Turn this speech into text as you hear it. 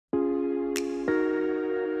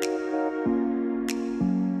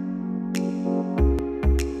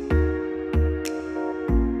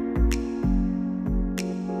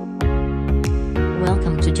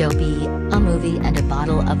Joby, a movie and a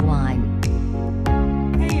bottle of wine.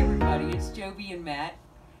 Hey everybody, it's Joby and Matt,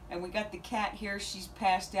 and we got the cat here. She's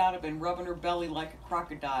passed out. I've been rubbing her belly like a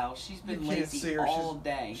crocodile. She's been lazy all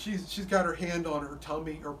day. She's got her hand on her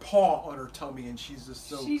tummy, or paw on her tummy, and she's just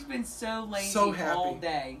so... She's been so lazy so happy all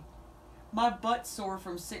day. My butt's sore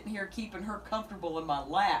from sitting here keeping her comfortable in my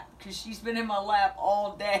lap, because she's been in my lap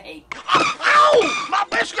all day. Ow! My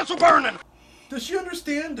biscuits are burning! Does she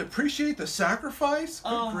understand, appreciate the sacrifice?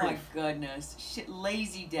 Oh my goodness. Shit,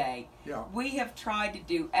 lazy day. Yeah. We have tried to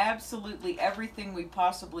do absolutely everything we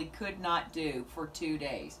possibly could not do for 2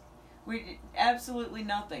 days. We did absolutely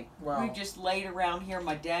nothing. Wow. We just laid around here.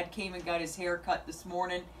 My dad came and got his hair cut this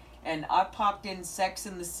morning, and I popped in Sex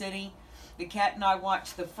in the City. The cat and I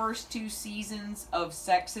watched the first 2 seasons of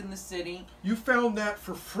Sex in the City. You found that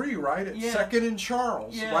for free, right? At 2nd and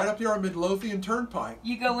Charles, right up there on Midlothian Turnpike.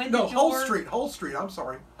 You go in the door. No, Hull Street, I'm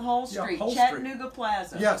sorry. Hull Street, Hull Chattanooga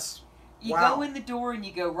Plaza. Yes. You go in the door and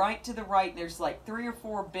you go right to the right, and there's like 3 or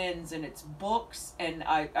 4 bins, and it's books, and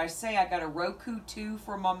I say I got a Roku 2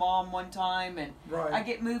 for my mom one time, and I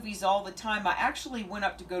get movies all the time. I actually went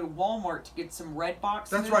up to go to Walmart to get some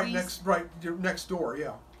Redbox movies. That's next door,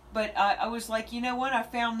 yeah. But I was like, you know what? I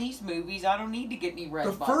found these movies. I don't need to get any Redbox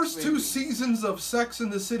movies. The first 2 seasons of Sex in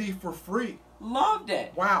the City for free. Loved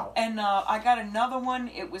it. Wow. And I got another one.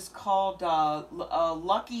 It was called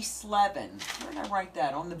Lucky Slevin. Where did I write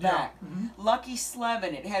that? On the back. Lucky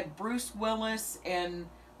Slevin. It had Bruce Willis and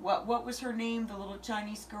what was her name? The little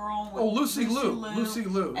Chinese girl? Lucy Liu. Lucy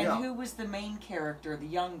Liu, And who was the main character? The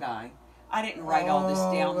young guy. I didn't write all this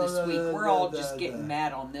down this week. We're all just getting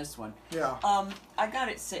mad on this one. Yeah. I got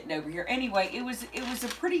it sitting over here. Anyway, it was a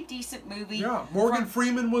pretty decent movie. Yeah. Morgan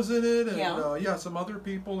Freeman was in it, and some other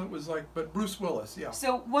people. It was like, but Bruce Willis, yeah.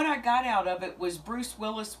 So what I got out of it was Bruce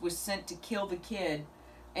Willis was sent to kill the kid,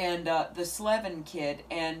 and the Slevin kid,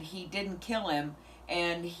 and he didn't kill him,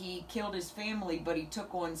 and he killed his family, but he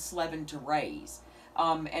took on Slevin to raise.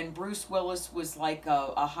 And Bruce Willis was like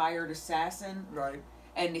a hired assassin. Right.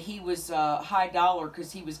 And he was high dollar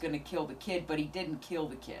because he was going to kill the kid, but he didn't kill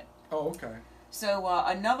the kid. Oh, okay. So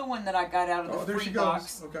another one that I got out of the free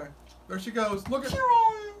box. Okay, there she goes. Look at her.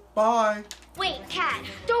 Bye. Wait, cat,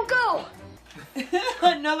 don't go.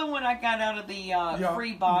 Another one I got out of the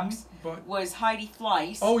free box was Heidi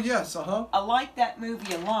Fleiss. Oh yes, I like that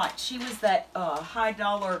movie a lot. She was that high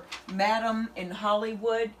dollar madam in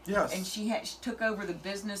Hollywood. Yes. And she took over the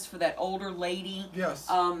business for that older lady. Yes.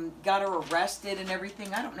 Got her arrested and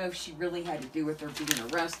everything. I don't know if she really had to do with her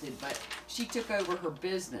being arrested, but she took over her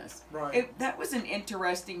business. Right. That was an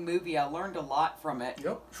interesting movie. I learned a lot from it.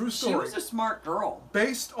 Yep. True story. She was a smart girl.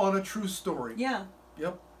 Based on a true story. Yeah.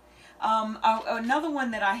 Yep. Another one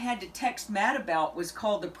that I had to text Matt about was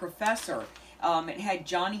called The Professor. It had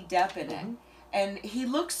Johnny Depp in it. And he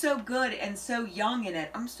looked so good and so young in it.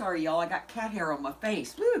 I'm sorry, y'all. I got cat hair on my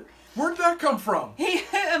face. Woo! Where'd that come from? Hey,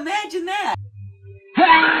 imagine that.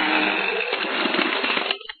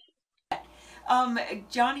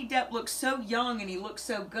 Johnny Depp looked so young and he looked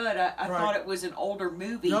so good. I thought it was an older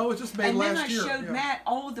movie. No, it just made last year. And then I showed Matt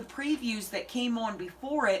all of the previews that came on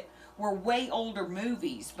before it were way older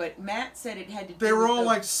movies, but Matt said it had to do They were all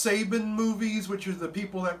like Saban movies, which are the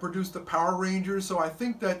people that produced the Power Rangers, so I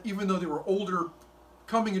think that even though they were older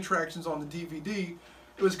coming attractions on the DVD,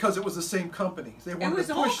 it was because it was the same company. They wanted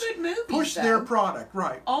to push their product,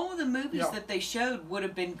 right. All of the movies that they showed would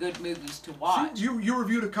have been good movies to watch. You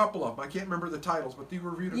reviewed a couple of them. I can't remember the titles, but you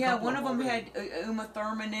reviewed a couple of them. Yeah, one of them had Uma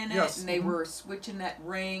Thurman in it, and they were switching that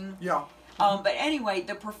ring. Yeah. But anyway,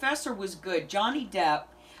 The Professor was good. Johnny Depp,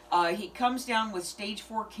 he comes down with stage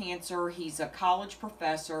 4 cancer. He's a college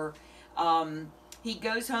professor. He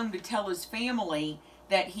goes home to tell his family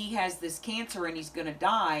that he has this cancer and he's going to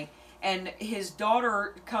die. And his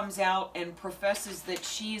daughter comes out and professes that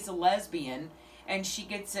she is a lesbian. And she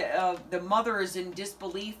gets, the mother is in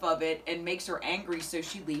disbelief of it and makes her angry, so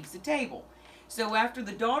she leaves the table. So after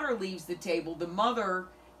the daughter leaves the table, the mother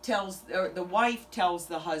the wife tells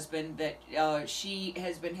the husband that she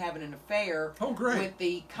has been having an affair with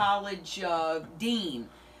the college dean,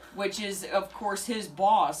 which is, of course, his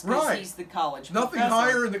boss, because he's the college professor. Nothing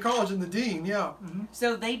higher in the college than the dean, yeah.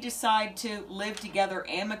 So they decide to live together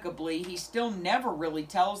amicably. He still never really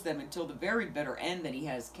tells them until the very bitter end that he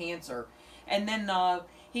has cancer. And then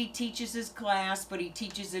he teaches his class, but he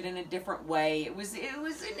teaches it in a different way. It was an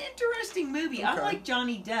interesting movie. I like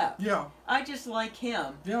Johnny Depp. Yeah. I just like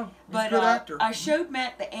him. Yeah, he's a good actor. I showed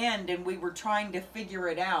Matt the end, and we were trying to figure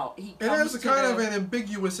it out. It has a kind of an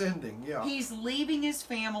ambiguous ending, yeah. He's leaving his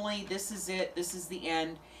family. This is it. This is the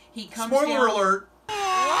end. He comes Spoiler alert!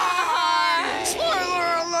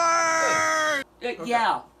 Spoiler alert!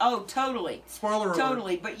 Yeah. Oh, totally. Spoiler alert.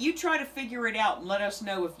 Totally. But you try to figure it out and let us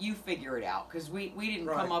know if you figure it out, because we didn't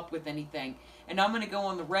come up with anything. And I'm going to go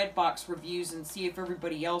on the Redbox reviews and see if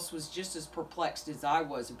everybody else was just as perplexed as I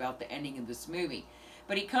was about the ending of this movie.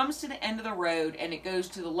 But he comes to the end of the road, and it goes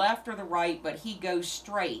to the left or the right, but he goes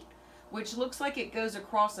straight, which looks like it goes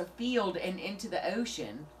across a field and into the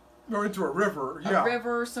ocean. Or into a river, yeah. A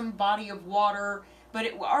river, some body of water.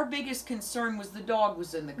 But our biggest concern was the dog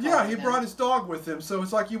was in the car. Yeah, he brought his dog with him, so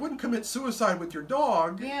it's like you wouldn't commit suicide with your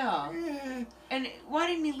dog. Yeah. And why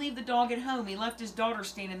didn't he leave the dog at home? He left his daughter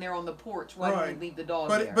standing there on the porch. Why didn't he leave the dog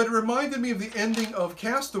there? But it reminded me of the ending of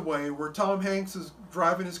Castaway, where Tom Hanks is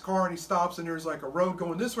driving his car and he stops and there's like a road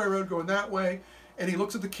going this way, a road going that way, and he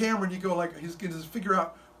looks at the camera and you go like, he's going to figure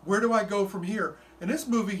out, where do I go from here? In this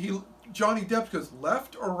movie, Johnny Depp goes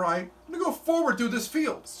left or right. I'm going to go forward through this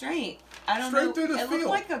field. Straight. I don't know. Straight through this field. It looked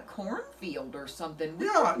like a cornfield or something.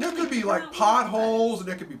 Yeah, there could be like potholes, and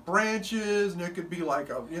there could be branches, and there could be like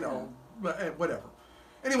a, you know, whatever.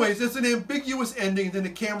 Anyways, it's an ambiguous ending, and then the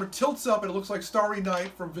camera tilts up, and it looks like Starry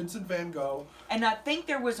Night from Vincent van Gogh. And I think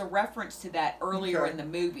there was a reference to that earlier in the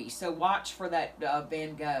movie, so watch for that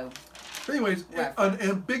Van Gogh. But anyways, an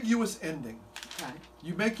ambiguous ending. Okay.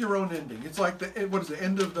 You make your own ending. It's like what is the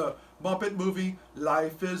end of the Muppet movie?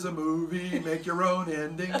 Life is a movie, make your own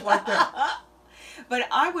ending, like that. But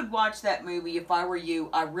I would watch that movie if I were you.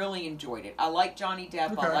 I really enjoyed it. I like Johnny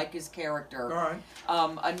Depp. I like his character. All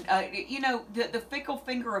right. You know, the Fickle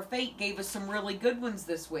Finger of Fate gave us some really good ones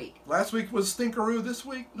this week. Last week was Stinkeroo. This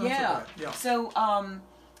week, not so bad. Yeah. So,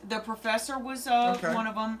 the Professor was one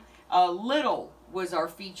of them. Little was our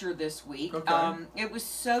feature this week. It was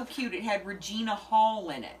so cute. It had Regina Hall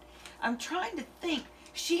in it. I'm trying to think.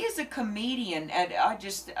 She is a comedian, and I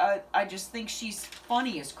just think she's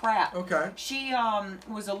funny as crap. She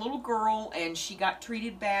was a little girl, and she got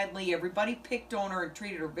treated badly. Everybody picked on her and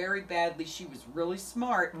treated her very badly. She was really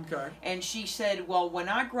smart. And she said, well, when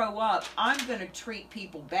I grow up, I'm going to treat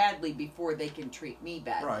people badly before they can treat me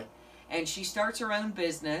badly. And she starts her own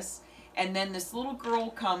business, and then this little girl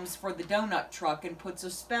comes for the donut truck and puts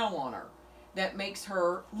a spell on her that makes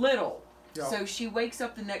her little. So she wakes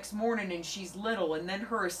up the next morning and she's little, and then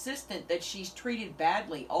her assistant that she's treated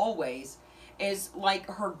badly always is like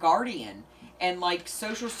her guardian, and like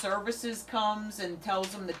social services comes and tells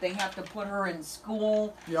them that they have to put her in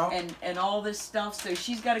school and all this stuff, so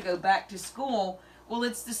she's got to go back to school. Well,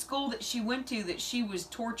 it's the school that she went to that she was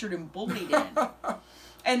tortured and bullied in.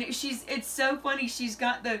 And it's so funny. She's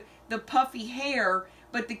got the puffy hair,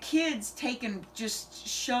 but the kids just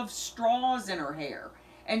shove straws in her hair.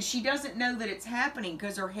 And she doesn't know that it's happening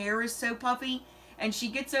because her hair is so puffy. And she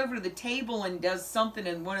gets over to the table and does something,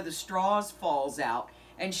 and one of the straws falls out.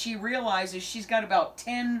 And she realizes she's got about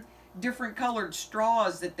 10 different colored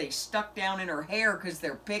straws that they stuck down in her hair because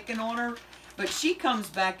they're picking on her. But she comes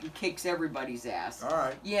back and kicks everybody's ass.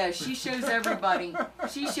 Yeah, she shows everybody.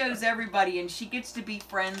 She shows everybody, and she gets to be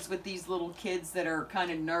friends with these little kids that are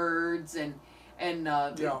kind of nerds. And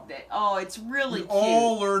it's really cute.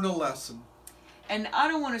 All learn a lesson. And I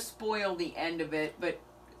don't want to spoil the end of it, but...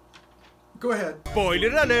 Go ahead. Spoiler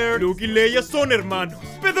alert. Luke y Leia son hermanos.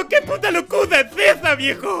 Pero qué puta locura es esa,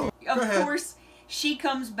 viejo? Of course, she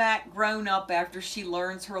comes back grown up after she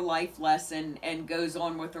learns her life lesson and goes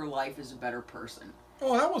on with her life as a better person.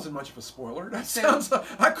 Oh, that wasn't much of a spoiler. That sounds like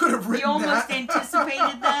I could have written that. You almost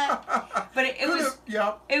anticipated that. But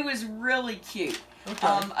it was really cute.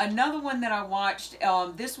 Another one that I watched,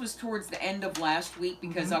 this was towards the end of last week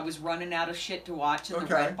because I was running out of shit to watch in the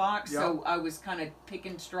Redbox, so I was kind of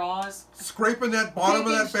picking straws. Scraping that bottom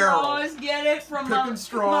of that barrel. Straws, get it, from my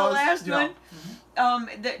last one.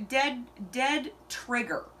 The Dead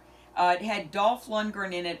Trigger. It had Dolph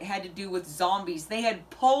Lundgren in it. It had to do with zombies. They had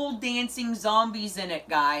pole dancing zombies in it,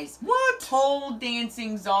 guys. What? Pole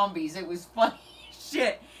dancing zombies. It was funny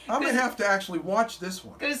shit. I'm going to have to actually watch this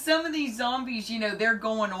one. Because some of these zombies, you know, they're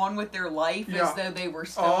going on with their life as though they were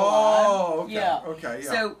still alive. Oh, okay.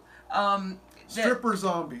 So, stripper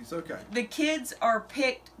zombies, okay. The kids are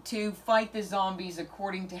picked to fight the zombies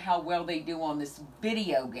according to how well they do on this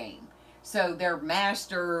video game. So they're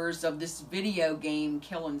masters of this video game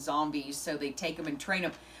killing zombies, so they take them and train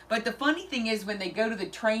them. But the funny thing is when they go to the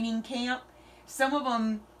training camp, some of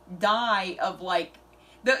them die of like...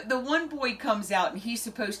 The one boy comes out and he's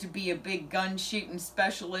supposed to be a big gun shooting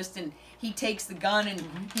specialist, and he takes the gun and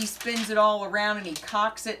he spins it all around and he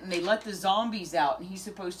cocks it, and they let the zombies out and he's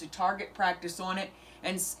supposed to target practice on it,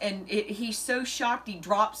 he's so shocked he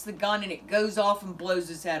drops the gun and it goes off and blows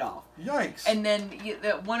his head off. Yikes. And then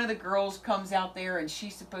one of the girls comes out there and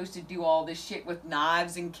she's supposed to do all this shit with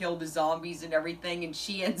knives and kill the zombies and everything, and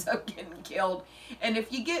she ends up getting killed. And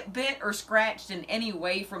if you get bit or scratched in any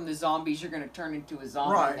way from the zombies, you're going to turn into a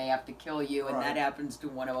zombie and they have to kill you, and that happens to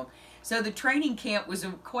one of them. So the training camp was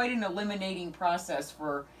quite an eliminating process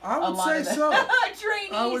for a lot of the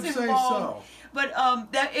trainees I would involved. say so. But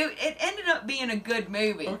it ended up being a good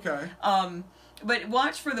movie. Okay. But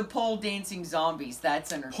watch for the pole dancing zombies.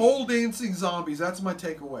 That's entertaining. Pole dancing zombies. That's my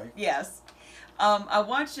takeaway. Yes. I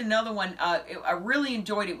watched another one. I really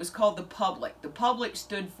enjoyed it. It was called The Public. The Public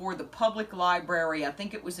stood for the Public Library. I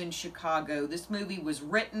think it was in Chicago. This movie was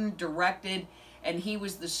written, directed, and he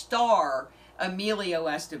was the star, Emilio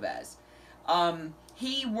Estevez.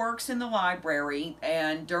 He works in the library,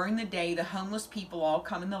 and during the day, the homeless people all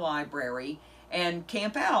come in the library and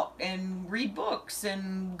camp out and read books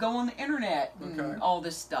and go on the internet and all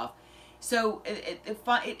this stuff. So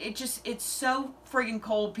it's so friggin'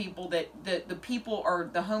 cold, people, that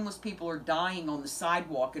the homeless people are dying on the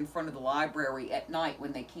sidewalk in front of the library at night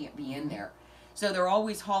when they can't be in there. So they're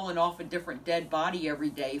always hauling off a different dead body every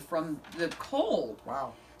day from the cold.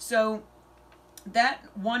 Wow. So that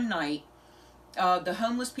one night, the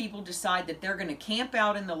homeless people decide that they're going to camp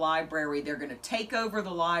out in the library. They're going to take over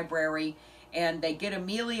the library, and they get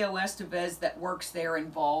Emilio Estevez that works there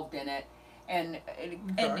involved in it. And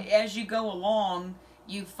as you go along,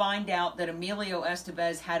 you find out that Emilio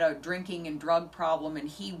Estevez had a drinking and drug problem, and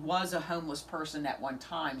he was a homeless person at one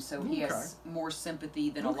time, so he has more sympathy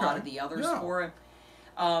than a lot of the others for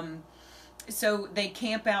him. So they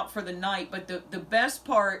camp out for the night, but the best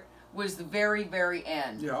part was the very, very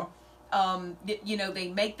end. Yeah. You know, they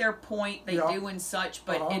make their point, they do and such,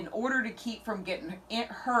 but in order to keep from getting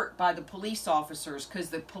hurt by the police officers, because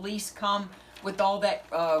the police come with all that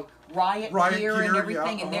riot gear and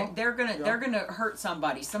everything, and they're gonna hurt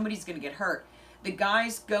somebody. Somebody's gonna get hurt. The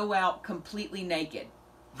guys go out completely naked.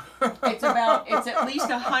 It's at least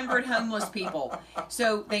 100 homeless people.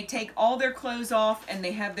 So they take all their clothes off and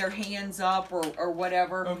they have their hands up or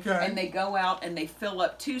whatever, and they go out and they fill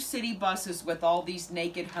up 2 city buses with all these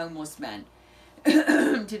naked homeless men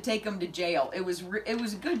to take them to jail. It was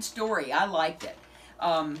a good story. I liked it.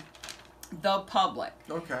 The Public.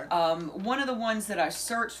 Okay. One of the ones that I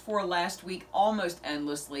searched for last week almost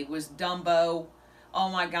endlessly was Dumbo. Oh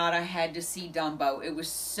my God, I had to see Dumbo. It was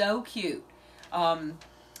so cute.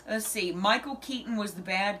 Let's see. Michael Keaton was the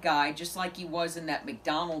bad guy, just like he was in that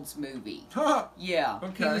McDonald's movie. Yeah.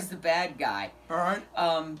 Okay. He was the bad guy. All right.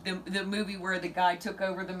 The movie where the guy took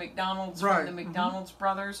over the McDonald's from the McDonald's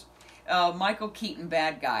brothers. Michael Keaton,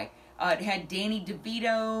 bad guy. It had Danny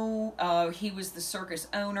DeVito. He was the circus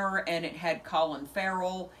owner, and it had Colin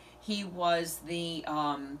Farrell. He was the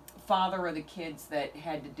father of the kids that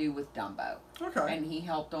had to do with Dumbo. Okay. And he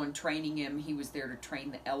helped on training him. He was there to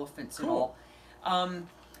train the elephants and all.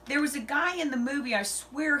 There was a guy in the movie, I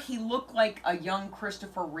swear he looked like a young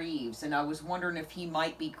Christopher Reeves, and I was wondering if he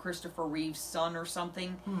might be Christopher Reeves' son or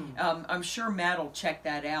something. I'm sure Matt will check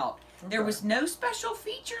that out. There was no special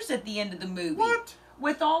features at the end of the movie. What?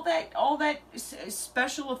 With all that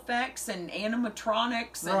special effects and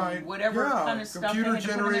animatronics and whatever kind of stuff.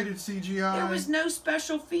 Computer-generated CGI. There was no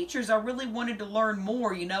special features. I really wanted to learn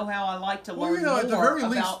more. You know how I like to learn more at the very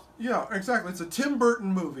least, yeah, exactly. It's a Tim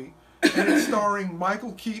Burton movie, and it's starring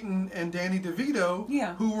Michael Keaton and Danny DeVito,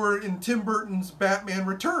 who were in Tim Burton's Batman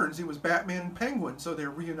Returns. He was Batman and Penguin, so they're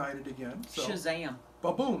reunited again. So. Shazam.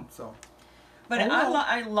 Ba-boom, so... But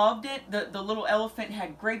I loved it. The little elephant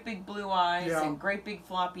had great big blue eyes and great big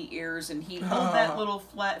floppy ears, and he'd hold that little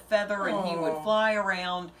flat feather and he would fly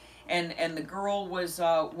around, and the girl was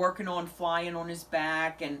working on flying on his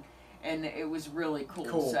back, and it was really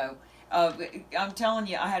cool. So I'm telling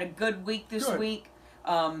you, I had a good week this week.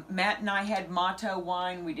 Matt and I had Motto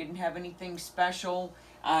wine. We didn't have anything special.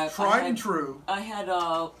 Tried and true. I had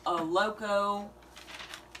a Loko.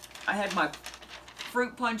 I had my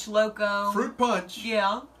Fruit Punch Loko. Fruit Punch.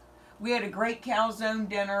 Yeah. We had a great calzone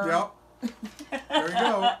dinner. Yep. There you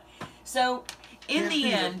go. So, in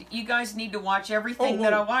the end, you guys need to watch everything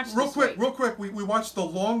that I watched this week. Real quick. We watched The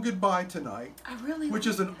Long Goodbye tonight. Which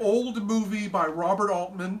is an old movie by Robert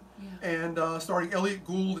Altman and starring Elliot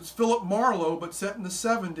Gould. It's Philip Marlowe, but set in the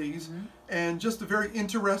 70s. And just a very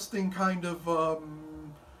interesting kind of...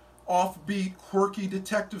 offbeat, quirky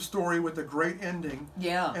detective story with a great ending.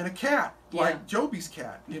 Yeah. And a cat, like Joby's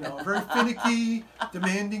cat. You know, a very finicky,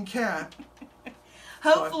 demanding cat.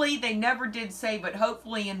 Hopefully, they never did say, but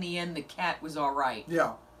hopefully in the end the cat was all right.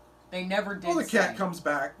 Yeah. They never did say. Well, the cat comes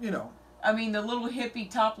back, you know. I mean, the little hippie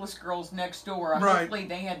topless girls next door. Right. Hopefully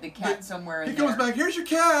they had the cat somewhere in He there. comes back, here's your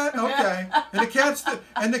cat. Okay.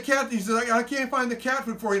 And the cat, he's like, I can't find the cat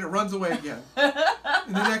food for you, and it runs away again.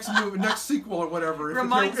 In the next movie, next sequel or whatever.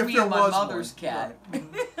 Reminds me of my mother's cat. Right.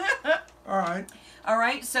 All right. All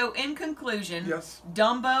right, so in conclusion, yes.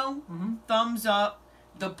 Dumbo, thumbs up.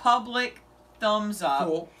 The Public, thumbs up.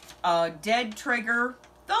 Cool. Dead Trigger,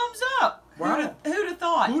 thumbs up. Wow. Who'd have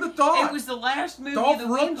thought? Who'd have thought? It was the last movie Dolph of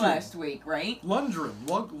the week Lundgren. last week, right? Lundgren.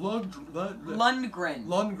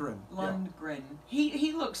 Lundgren. Yeah.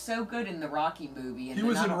 He looked so good in the Rocky movie. And he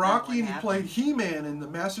was in Rocky, and he played He-Man in the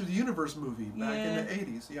Master of the Universe movie back in the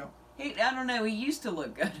 80s. Yeah. I don't know. He used to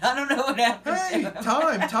look good. I don't know what happened to him.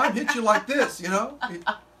 Time hits you like this, you know.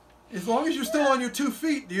 As long as you're still on your 2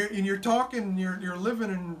 feet and you're talking, you're living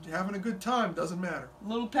and having a good time, doesn't matter. A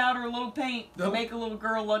little powder, a little paint, make a little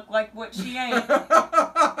girl look like what she ain't.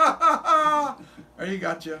 There you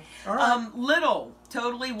gotcha. All right. Little,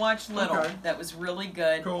 totally watched Little. Okay. That was really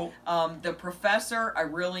good. Cool. The Professor, I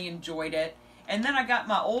really enjoyed it. And then I got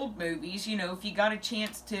my old movies. You know, if you got a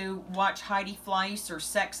chance to watch Heidi Fleiss or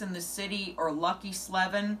Sex and the City or Lucky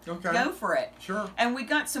Slevin, go for it. Sure. And we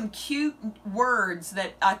got some cute words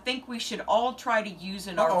that I think we should all try to use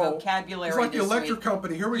in our vocabulary. It's like the electric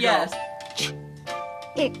company. Here we go.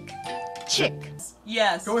 Ick. Chick.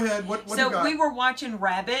 Yes. Go ahead. What you got? So we were watching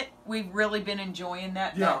Rabbit. We've really been enjoying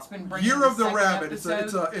that. Yeah. That's been bringing Year of the Rabbit.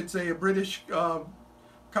 Episode. It's a British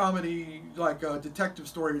comedy, like a detective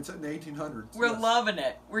story. It's in the 1800s. We're loving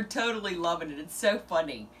it. We're totally loving it. It's so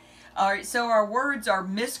funny. All right, so our words are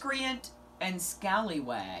miscreant and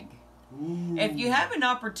scallywag. Ooh. If you have an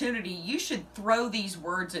opportunity, you should throw these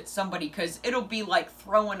words at somebody, because it'll be like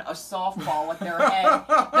throwing a softball at their head.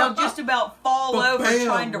 They'll just about fall over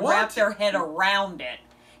trying to wrap their head around it.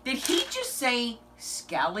 Did he just say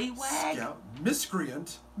scallywag?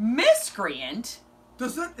 Miscreant. Miscreant?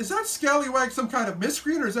 Is that scallywag some kind of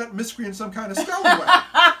miscreant, or is that miscreant some kind of scallywag?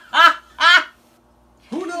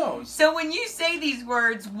 Who knows? So when you say these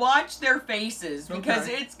words, watch their faces, because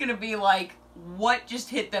it's going to be like, what just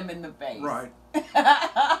hit them in the face? Right.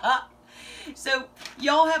 So,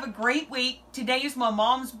 y'all have a great week. Today is my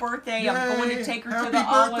mom's birthday. Yay. I'm going to take her Happy to the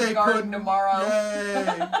Olive birthday, Garden Puddin'. tomorrow.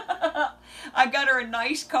 Yay. I got her a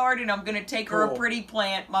nice card, and I'm going to take her a pretty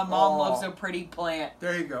plant. My mom loves a pretty plant.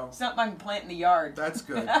 There you go. Something I can plant in the yard. That's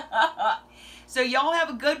good. So y'all have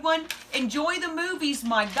a good one. Enjoy the movies.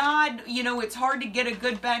 My God, you know, it's hard to get a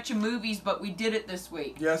good batch of movies, but we did it this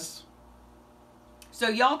week. Yes. So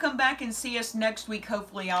y'all come back and see us next week.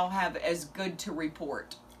 Hopefully I'll have as good to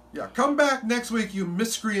report. Yeah, come back next week, you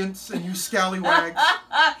miscreants and you scallywags.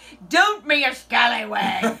 Don't be a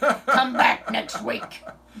scallywag. Come back next week.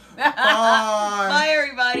 Bye. Bye,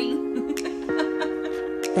 everybody.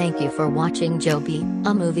 Thank you for watching Joby,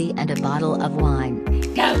 a movie and a bottle of wine.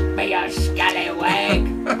 Don't be a scallywag.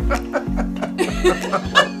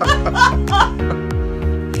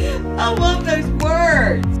 I love those